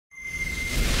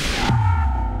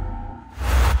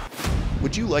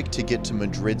Would you like to get to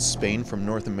Madrid, Spain from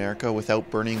North America without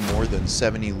burning more than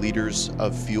 70 liters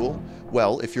of fuel?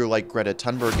 Well, if you're like Greta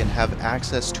Thunberg and have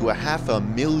access to a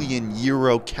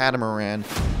 €500,000 catamaran,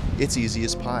 it's easy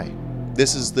as pie.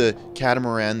 This is the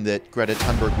catamaran that Greta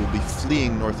Thunberg will be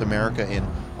fleeing North America in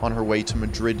on her way to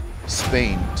Madrid,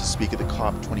 Spain to speak at the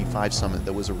COP25 summit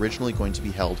that was originally going to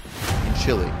be held in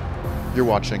Chile. You're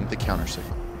watching The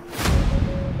Countersignal.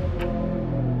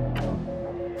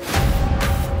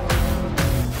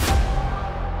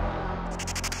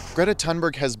 Greta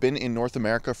Thunberg has been in North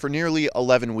America for nearly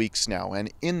 11 weeks now,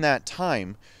 and in that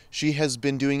time, she has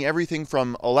been doing everything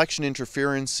from election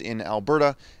interference in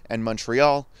Alberta and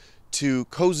Montreal to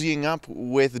cozying up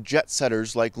with jet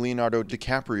setters like Leonardo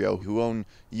DiCaprio, who own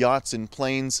yachts and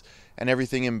planes and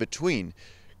everything in between.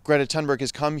 Greta Thunberg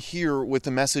has come here with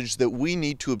the message that we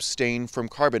need to abstain from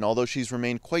carbon, although she's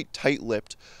remained quite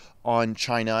tight-lipped on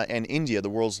China and India, the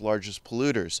world's largest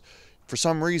polluters. For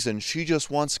some reason, she just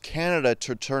wants Canada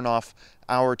to turn off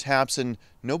our taps and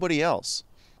nobody else.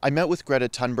 I met with Greta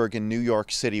Thunberg in New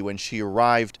York City when she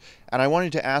arrived, and I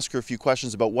wanted to ask her a few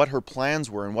questions about what her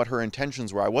plans were and what her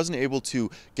intentions were. I wasn't able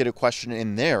to get a question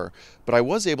in there, but I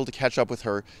was able to catch up with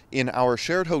her in our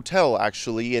shared hotel,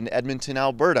 actually, in Edmonton,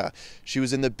 Alberta. She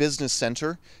was in the business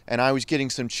center, and I was getting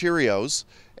some Cheerios,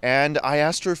 and I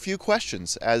asked her a few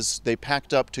questions as they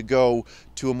packed up to go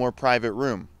to a more private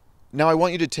room. Now, I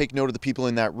want you to take note of the people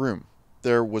in that room.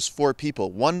 There was 4 people.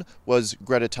 One was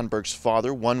Greta Thunberg's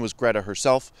father, one was Greta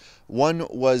herself, one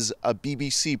was a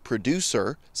BBC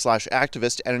producer /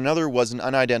 activist, and another was an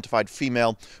unidentified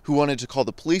female who wanted to call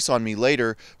the police on me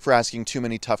later for asking too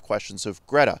many tough questions of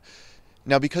Greta.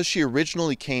 Now, because she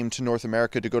originally came to North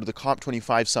America to go to the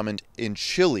COP25 summit in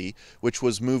Chile, which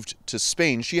was moved to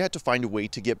Spain, she had to find a way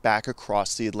to get back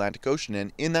across the Atlantic Ocean.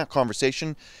 And in that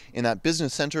conversation, in that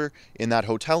business center, in that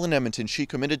hotel in Edmonton, she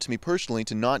committed to me personally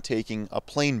to not taking a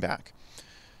plane back.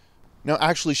 Now,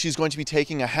 actually, she's going to be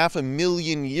taking a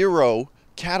 €500,000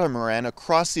 catamaran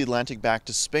across the Atlantic back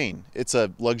to Spain. It's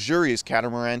a luxurious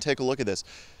catamaran. Take a look at this.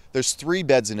 There's 3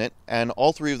 beds in it, and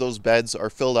all 3 of those beds are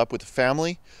filled up with a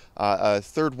family, a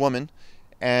third woman,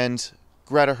 and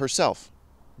Greta herself.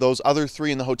 Those other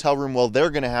 3 in the hotel room, well, they're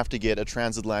going to have to get a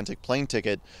transatlantic plane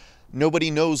ticket. Nobody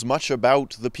knows much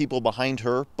about the people behind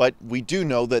her, but we do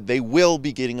know that they will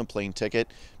be getting a plane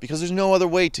ticket because there's no other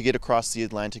way to get across the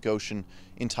Atlantic Ocean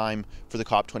in time for the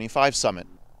COP25 summit.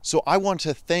 So I want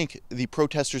to thank the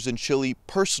protesters in Chile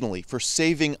personally for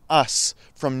saving us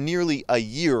from nearly a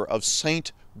year of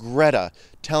Saint Greta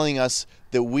telling us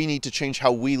that we need to change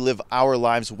how we live our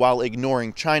lives while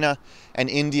ignoring China and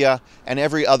India and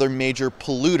every other major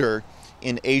polluter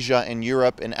in Asia and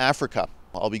Europe and Africa.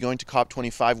 I'll be going to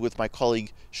COP25 with my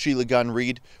colleague Sheila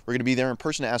Gunn-Reid. We're going to be there in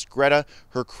person to ask Greta,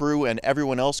 her crew, and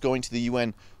everyone else going to the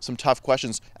UN some tough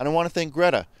questions. And I want to thank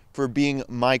Greta for being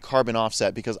my carbon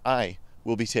offset because I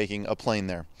will be taking a plane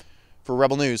there. For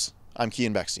Rebel News, I'm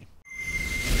Keean Bexte.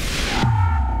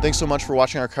 Thanks so much for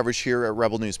watching our coverage here at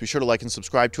Rebel News. Be sure to like and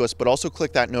subscribe to us, but also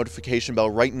click that notification bell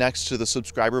right next to the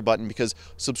subscriber button because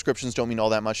subscriptions don't mean all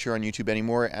that much here on YouTube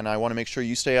anymore, and I want to make sure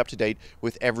you stay up to date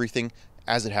with everything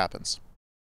as it happens.